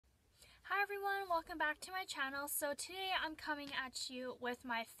everyone, welcome back to my channel. So today I'm coming at you with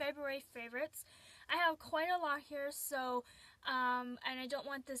my February favorites. I have quite a lot here, so and I don't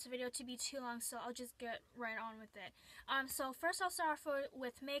want this video to be too long, so I'll just get right on with it. So first I'll start off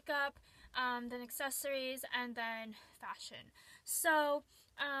with makeup, then accessories, and then fashion. So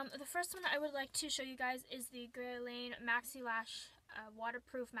the first one I would like to show you guys is the Guerlain Maxi Lash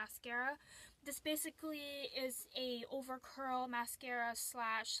waterproof mascara. This basically is a over curl mascara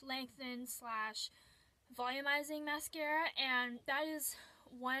slash lengthen slash volumizing mascara, and that is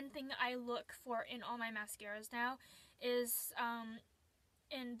one thing I look for in all my mascaras now is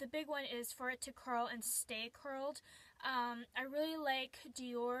and the big one is for it to curl and stay curled. I really like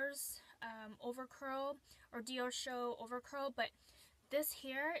Dior's over curl or Dior Show over curl, but this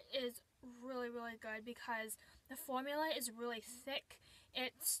here is really good because the formula is really thick.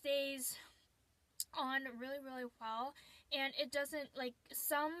 It stays on really well, and it doesn't, like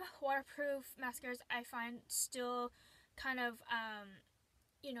some waterproof mascaras I find still kind of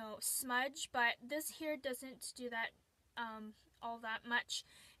you know, smudge, but this here doesn't do that all that much.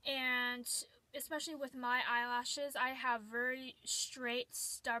 And especially with my eyelashes, I have very straight,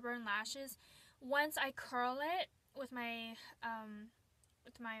 stubborn lashes. Once I curl it with my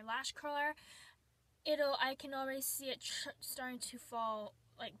lash curler, I can already see it starting to fall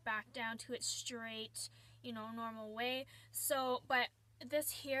like back down to its straight, you know, normal way. So, but this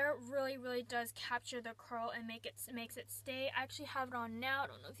here really does capture the curl and makes it stay. I actually have it on now. I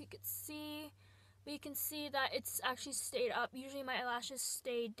don't know if you could see, but you can see that it's actually stayed up. Usually my eyelashes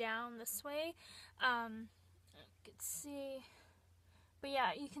stay down this way. You can see, but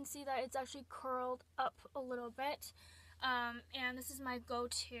yeah, you can see that it's actually curled up a little bit. And this is my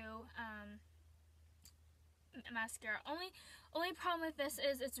go-to mascara. Only problem with this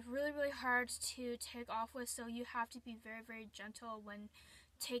is it's really hard to take off with, so you have to be very gentle when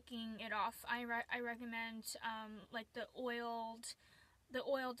taking it off. I recommend like the oiled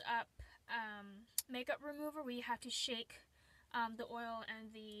up makeup remover, where you have to shake the oil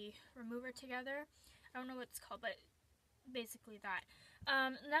and the remover together. I don't know what it's called, but basically that.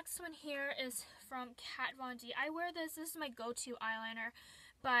 Next one here is from Kat Von D. I wear this is my go-to eyeliner,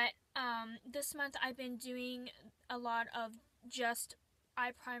 but this month I've been doing a lot of just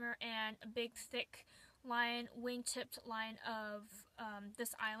eye primer and a big thick line, wing-tipped line of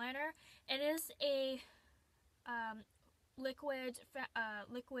this eyeliner. It is a liquid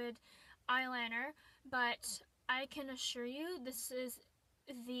eyeliner, but I can assure you this is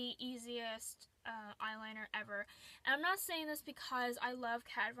the easiest eyeliner ever. And I'm not saying this because I love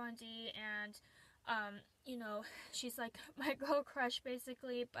Kat Von D and you know, she's like my girl crush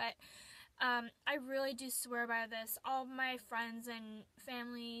basically, but I really do swear by this. All my friends and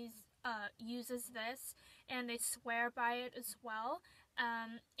families uses this, and they swear by it as well.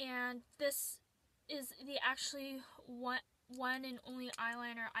 And this is the actually one and only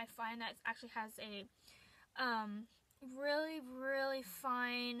eyeliner I find that actually has a really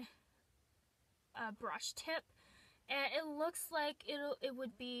fine brush tip. And it looks like it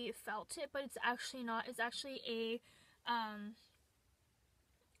would be felt tip, but it's actually not. It's actually a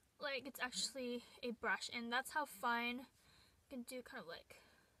brush, and that's how fine you can do, kind of like,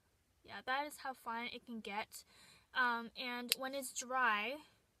 yeah, that is how fine it can get. And when it's dry,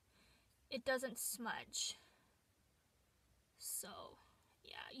 it doesn't smudge. So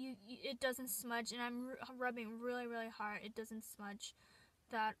yeah, it doesn't smudge, and I'm rubbing really hard. It doesn't smudge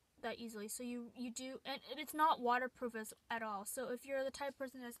that easily. So you do, and it's not waterproof at all. So if you're the type of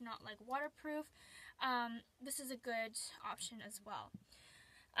person that's not like waterproof, this is a good option as well.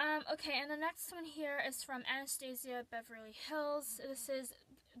 Okay, and the next one here is from Anastasia Beverly Hills. This is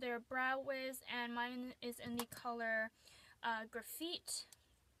their Brow Wiz, and mine is in the color Graphite.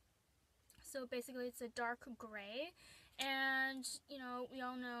 So basically it's a dark gray, and you know, we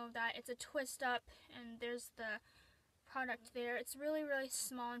all know that it's a twist up, and there's the product there. It's really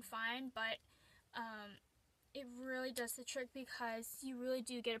small and fine, but it really does the trick because you really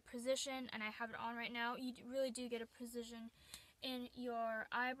do get a precision, and I have it on right now. You really do get a precision in your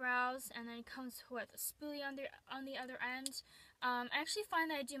eyebrows, and then it comes with a spoolie on the other end. I actually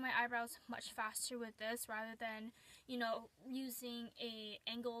find that I do my eyebrows much faster with this rather than, you know, using a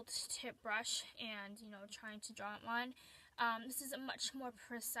angled tip brush and, you know, trying to draw it on. This is a much more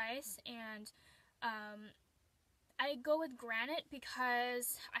precise, and I go with granite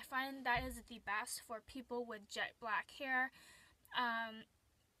because I find that is the best for people with jet black hair,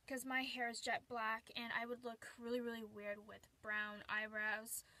 because my hair is jet black and I would look really weird with brown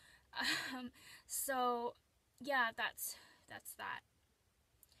eyebrows. So yeah, that's that.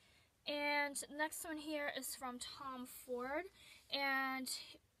 And next one here is from Tom Ford, and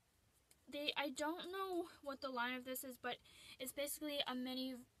they basically, I don't know what the line of this is, but it's basically a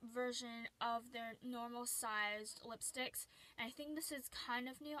mini version of their normal sized lipsticks. And I think this is kind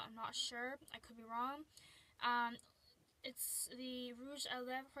of new. I'm not sure. I could be wrong. It's the Rouge à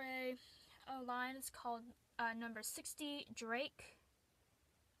Lèvres line. It's called number 60 Drake.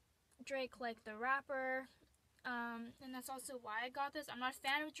 Drake, like the rapper. And that's also why I got this. I'm not a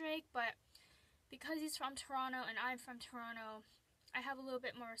fan of Drake, but because he's from Toronto and I'm from Toronto, I have a little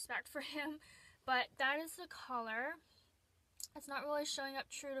bit more respect for him. But that is the color. It's not really showing up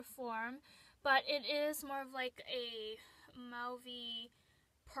true to form, but it is more of like a mauvey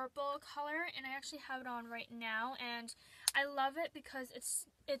purple color, and I actually have it on right now, and I love it because it's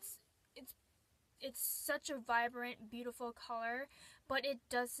such a vibrant, beautiful color, but it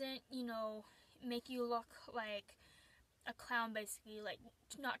doesn't, you know, make you look like a clown, basically, like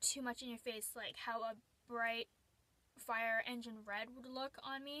not too much in your face, like how a bright fire engine red would look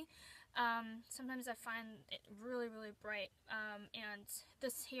on me. Sometimes I find it really, really bright, and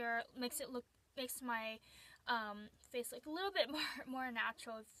this here makes my face look a little bit more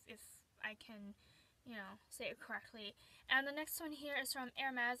natural, if I can, you know, say it correctly. And the next one here is from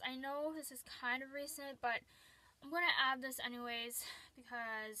Hermes. I know this is kind of recent, but I'm going to add this anyways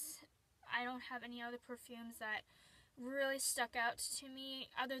because I don't have any other perfumes that really stuck out to me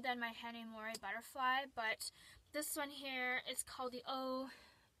other than my Henny Mori Butterfly. But this one here is called the Eau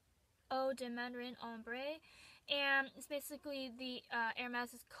de Mandarin Ombre, and it's basically the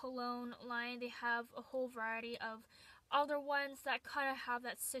Hermes' cologne line. They have a whole variety of other ones that kind of have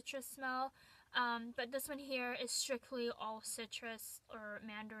that citrus smell, but this one here is strictly all citrus or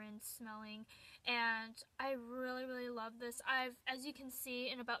mandarin smelling, and I really, really love this. As you can see,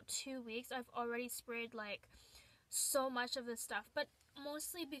 in about 2 weeks, I've already sprayed like so much of this stuff, but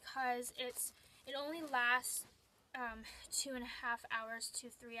mostly because it only lasts 2.5 hours to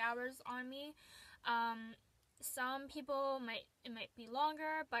 3 hours on me. Some people it might be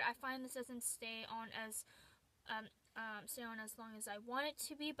longer, but I find this doesn't stay on as long as I want it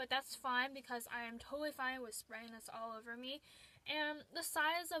to be, but that's fine because I am totally fine with spraying this all over me. And the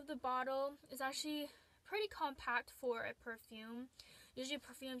size of the bottle is actually pretty compact for a perfume. Usually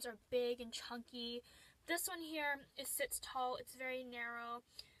perfumes are big and chunky. This one here, it sits tall, it's very narrow.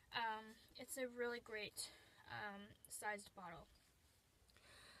 It's a really great sized bottle.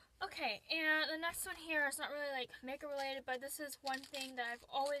 Okay, and the next one here is not really like makeup related, but this is one thing that I've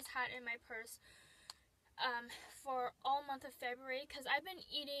always had in my purse for all month of February, because I've been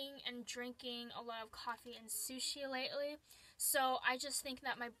eating and drinking a lot of coffee and sushi lately, so I just think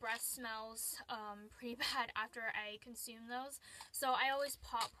that my breath smells pretty bad after I consume those. So I always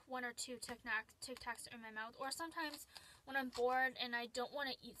pop 1 or 2 Tic Tacs in my mouth, or sometimes when I'm bored and I don't want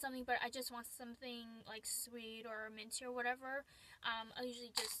to eat something but I just want something like sweet or minty or whatever, I'll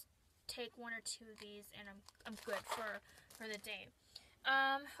usually just take 1 or 2 of these and I'm good for the day.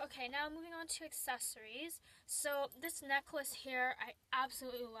 Okay, now moving on to accessories. So this necklace here I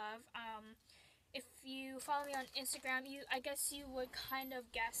absolutely love. If you follow me on Instagram, I guess you would kind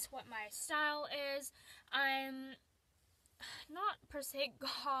of guess what my style is. I'm not per se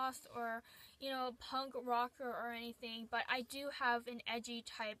goth or, you know, punk rocker or anything, but I do have an edgy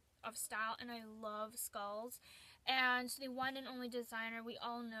type of style, and I love skulls. And the one and only designer we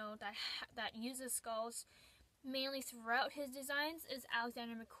all know that uses skulls mainly throughout his designs is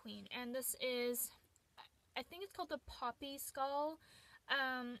Alexander McQueen, and this is, I think it's called the Poppy Skull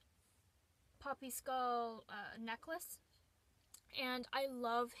necklace, and I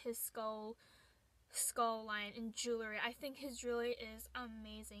love his skull line in jewelry. I think his jewelry is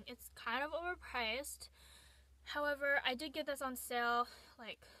amazing. It's kind of overpriced. However, I did get this on sale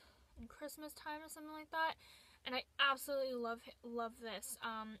like in Christmas time or something like that, and I absolutely love this.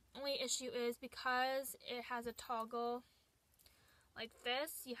 Only issue is because it has a toggle like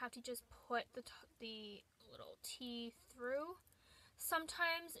this, you have to just put the little T through.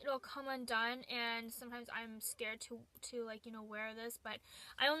 Sometimes it'll come undone, and sometimes I'm scared to like, you know, wear this, but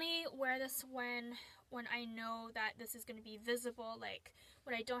I only wear this when I know that this is going to be visible, like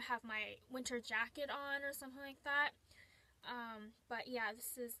when I don't have my winter jacket on or something like that. But yeah,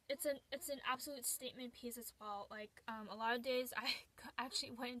 it's an absolute statement piece as well. Like, a lot of days I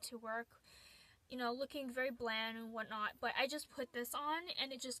actually went into work, you know, looking very bland and whatnot, but I just put this on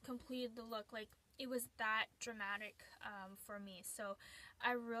and it just completed the look. Like, it was that dramatic for me. So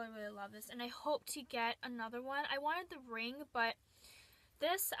I really, really love this, and I hope to get another one. I wanted the ring, but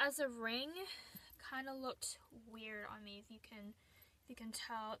this as a ring kind of looked weird on me. If you can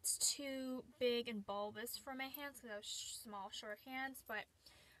tell, it's too big and bulbous for my hands because I have small, short hands. But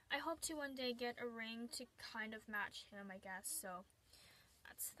I hope to one day get a ring to kind of match him, I guess. So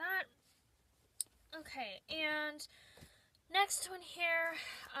that's that. Okay, and next one here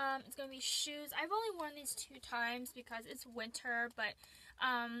is going to be shoes. I've only worn these 2 times because it's winter, but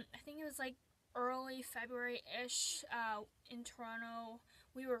I think it was like early February-ish in Toronto.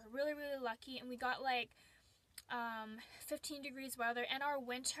 We were really, really lucky, and we got like 15 degrees weather, and our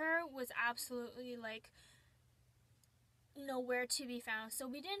winter was absolutely like nowhere to be found. So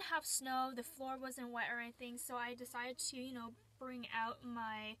we didn't have snow, the floor wasn't wet or anything, so I decided to, bring out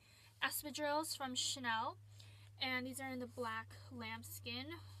my espadrilles from Chanel, and these are in the black lambskin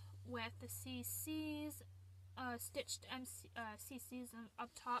with the CCs, stitched CCs up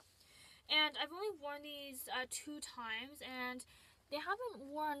top. And I've only worn these 2 times, and they haven't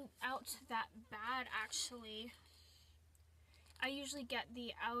worn out that bad actually. I usually get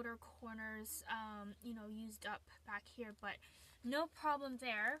the outer corners, used up back here, but no problem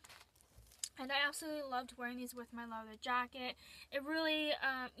there. And I absolutely loved wearing these with my leather jacket. It really,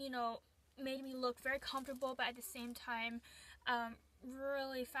 made me look very comfortable, but at the same time,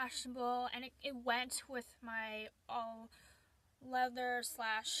 really fashionable. And it went with my all leather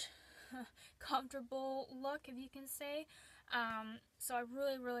slash comfortable look, if you can say. So I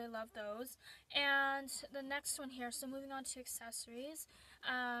really, really love those. And the next one here, so moving on to accessories,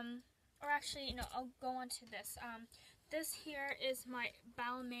 or actually, I'll go on to this. This here is my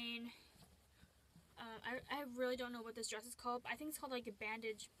Balmain. I really don't know what this dress is called. I think it's called like a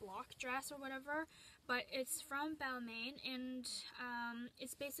bandage block dress or whatever, but it's from Balmain, and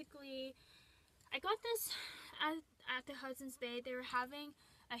it's basically, I got this at the Hudson's Bay. They were having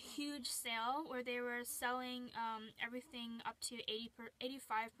a huge sale where they were selling everything up to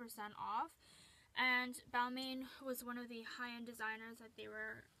 85% off, and Balmain was one of the high-end designers that they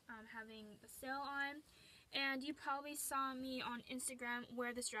were having a sale on. And you probably saw me on Instagram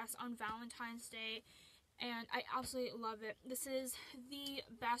wear this dress on Valentine's Day, and I absolutely love it. This is the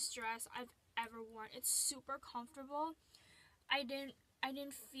best dress I've ever worn. It's super comfortable. I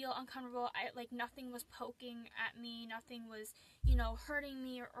didn't feel uncomfortable. Nothing was poking at me, nothing was, hurting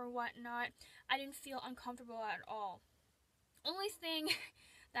me or whatnot. I didn't feel uncomfortable at all. Only thing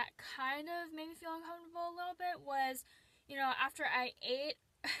that kind of made me feel uncomfortable a little bit was, after I ate,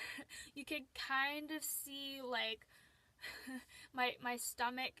 you could kind of see like my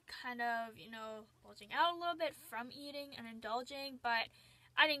stomach kind of, bulging out a little bit from eating and indulging, but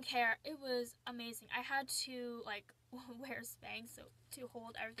I didn't care. It was amazing. I had to wear Spanx to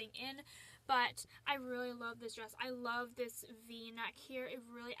hold everything in, but I really love this dress. I love this V-neck here. It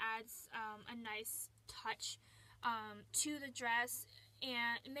really adds a nice touch to the dress,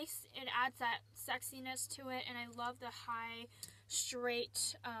 and it adds that sexiness to it. And I love the high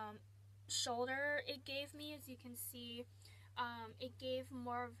straight shoulder it gave me. As you can see, it gave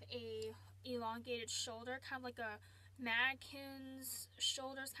more of a elongated shoulder, kind of like a mannequin's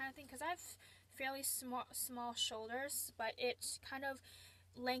shoulders kind of thing, because I have fairly small shoulders, but it kind of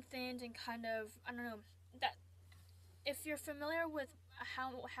lengthened and kind of, I don't know, that if you're familiar with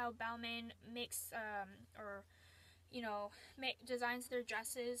how Balmain makes designs their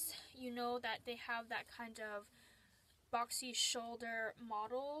dresses, you know that they have that kind of boxy shoulder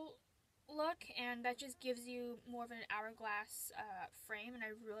model look, and that just gives you more of an hourglass frame, and I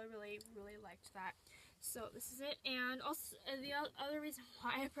really, really, really liked that. So this is it. And also the other reason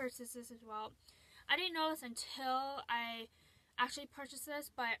why I purchased this as well, I didn't know this until I actually purchased this,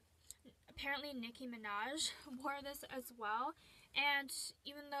 but apparently Nicki Minaj wore this as well. And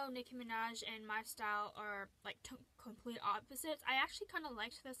even though Nicki Minaj and my style are like complete opposites, I actually kind of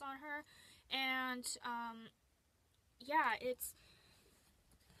liked this on her. And yeah,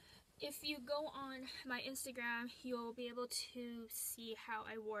 if you go on my Instagram, you'll be able to see how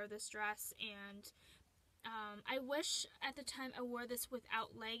I wore this dress. And I wish at the time I wore this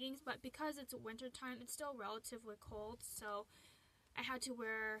without leggings, but because it's winter time, it's still relatively cold, so I had to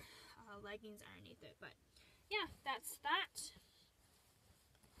wear leggings underneath it. But yeah, that's that.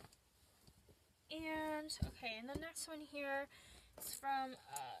 And okay, and the next one here is from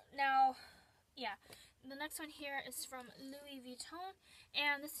the next one here is from Louis Vuitton,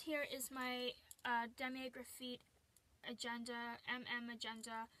 and this here is my Demi Graffiti Agenda,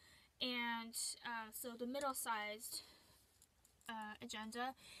 Agenda, and so the middle-sized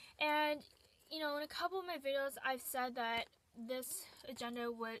agenda. And in a couple of my videos I've said that this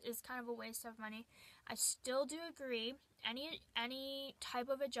agenda is kind of a waste of money. I still do agree. Any type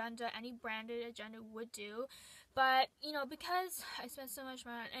of agenda, any branded agenda would do, but because I spent so much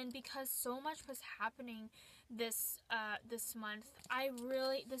money and because so much was happening this month,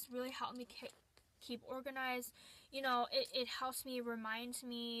 this really helped me keep organized. It helps me, remind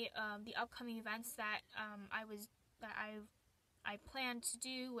me the upcoming events that I plan to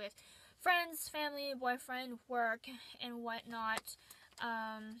do with friends, family, boyfriend, work, and whatnot.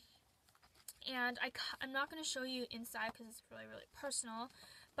 And I'm not going to show you inside because it's really, really personal,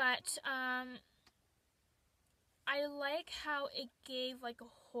 but I like how it gave like a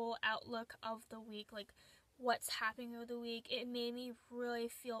whole outlook of the week, like what's happening over the week. It made me really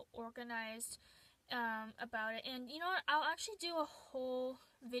feel organized about it. And you know what, I'll actually do a whole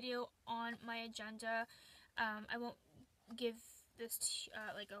video on my agenda. I won't give this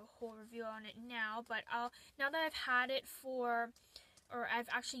like a whole review on it now, but now that I've had it or I've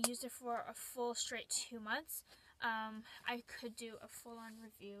actually used it for a full straight 2 months, I could do a full-on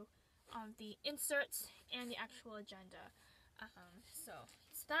review on the inserts and the actual agenda. So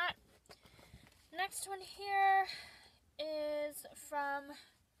it's that. Next one here is from,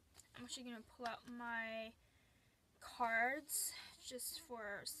 I'm actually going to pull out my cards just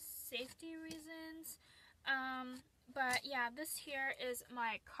for safety reasons. But yeah, this here is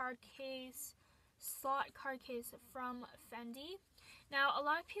my card case, slot card case from Fendi. Now, a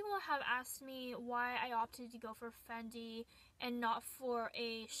lot of people have asked me why I opted to go for Fendi and not for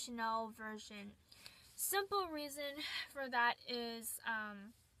a Chanel version. Simple reason for that is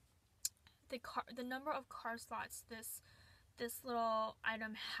the number of card slots this little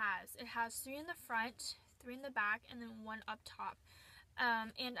item has. It has 3 in the front, 3 in the back, and then 1 up top.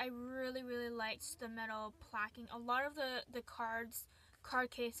 And I really, really liked the metal plaquing. A lot of the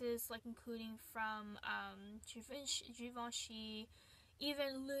card cases, like including from Givenchy,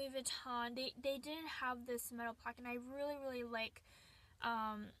 even Louis Vuitton, they didn't have this metal plaque, and I really, really like,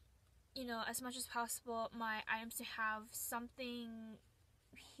 you know, as much as possible, my items to have something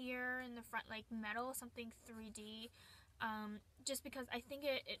here in the front, like metal, something 3D, just because I think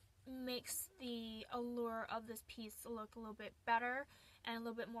it makes the allure of this piece look a little bit better and a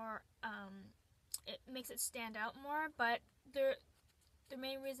little bit more, it makes it stand out more. But the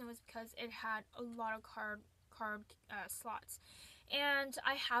main reason was because it had a lot of card slots. And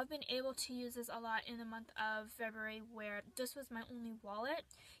I have been able to use this a lot in the month of February, where this was my only wallet.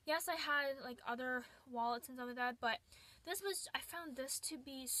 Yes, I had like other wallets and stuff like that, but I found this to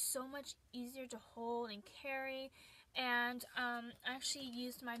be so much easier to hold and carry. And I actually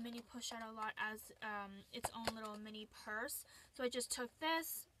used my mini pochette a lot as its own little mini purse. So I just took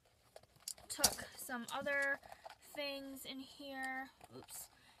this, took some other things in here, oops,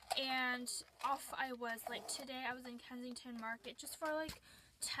 and off I was. Like today I was in Kensington Market just for like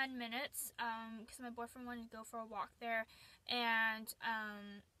 10 minutes because my boyfriend wanted to go for a walk there, and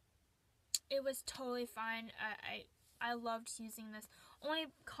it was totally fine. I loved using this. Only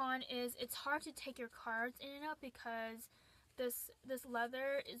con is it's hard to take your cards in and out because this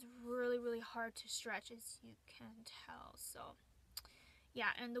leather is really, really hard to stretch, as you can tell. So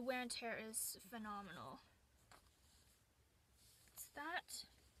yeah, and the wear and tear is phenomenal. It's that.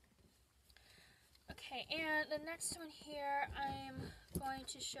 Okay, and the next one here I'm going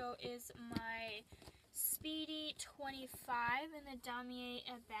to show is my Speedy 25 in the Damier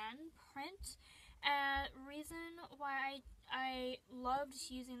Ebene print. And reason why I loved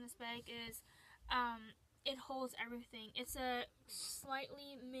using this bag is it holds everything. It's a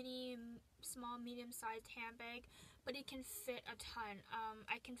slightly small, medium-sized handbag, but it can fit a ton.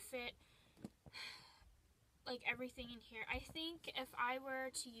 I can fit like everything in here. I think if I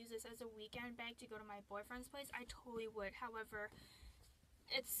were to use this as a weekend bag to go to my boyfriend's place, I totally would. However,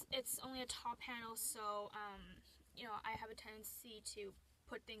 it's only a top handle, so you know, I have a tendency to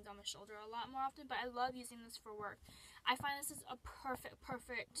put things on my shoulder a lot more often, but I love using this for work. I find this is a perfect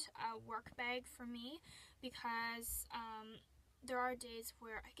work bag for me because there are days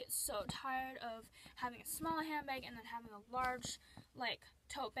where I get so tired of having a small handbag and then having a large like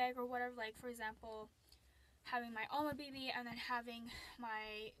tote bag or whatever, like for example having my Alma BB and then having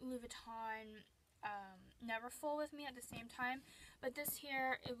my Louis Vuitton Neverfull with me at the same time. But this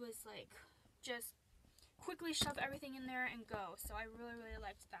here, it was like just quickly shove everything in there and go. So I really, really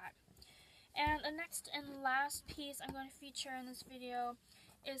liked that. And the next and last piece I'm going to feature in this video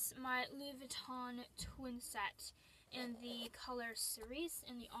is my Louis Vuitton twin set in the color cerise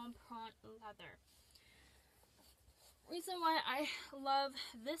in the empreinte leather. Reason why I love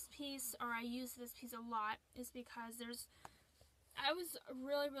this piece, or I use this piece a lot, is because I was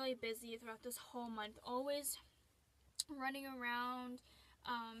really, really busy throughout this whole month, always running around,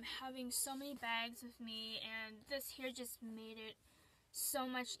 having so many bags with me, and this here just made it so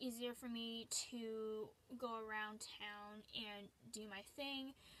much easier for me to go around town and do my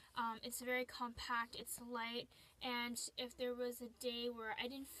thing. It's very compact, it's light, and if there was a day where I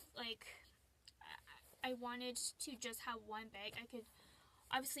didn't I wanted to just have one bag, I could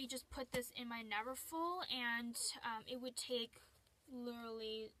obviously just put this in my Neverfull, and it would take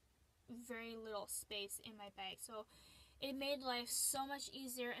literally very little space in my bag. So it made life so much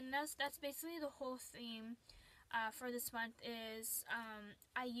easier, and that's basically the whole theme for this month. Is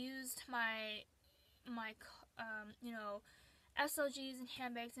I used my you know, SLGs and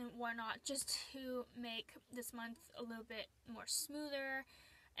handbags and whatnot just to make this month a little bit more smoother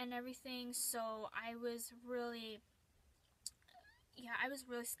and everything. So I was really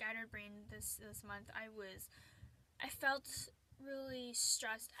scatterbrained this month. I felt really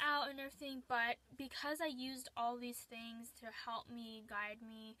stressed out and everything, but because I used all these things to help me, guide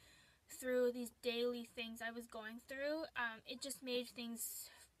me through these daily things I was going through, it just made things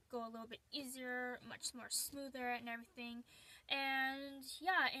go a little bit easier, much more smoother and everything. And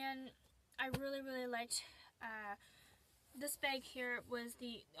yeah, and I really liked this bag here. Was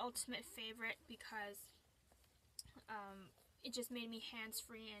the ultimate favorite because it just made me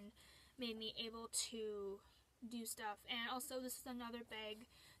hands-free and made me able to do stuff. And also, this is another bag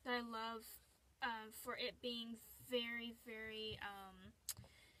that I love for it being very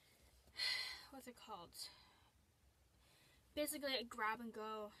what's it called? Basically a grab and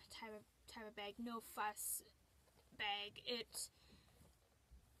go type of bag, no fuss bag.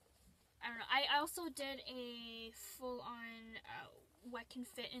 I don't know. I also did a full-on what can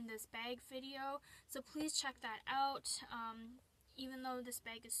fit in this bag video, so please check that out. Even though this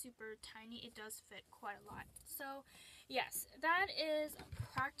bag is super tiny, it does fit quite a lot. So yes, that is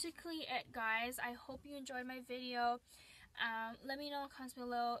practically it, guys. I hope you enjoyed my video. Let me know in the comments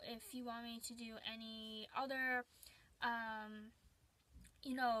below if you want me to do any other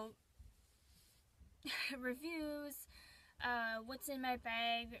you know, reviews, what's in my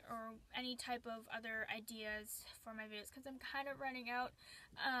bag, or any type of other ideas for my videos, because I'm kind of running out.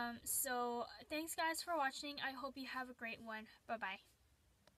 So thanks guys for watching. I hope you have a great one. Bye bye.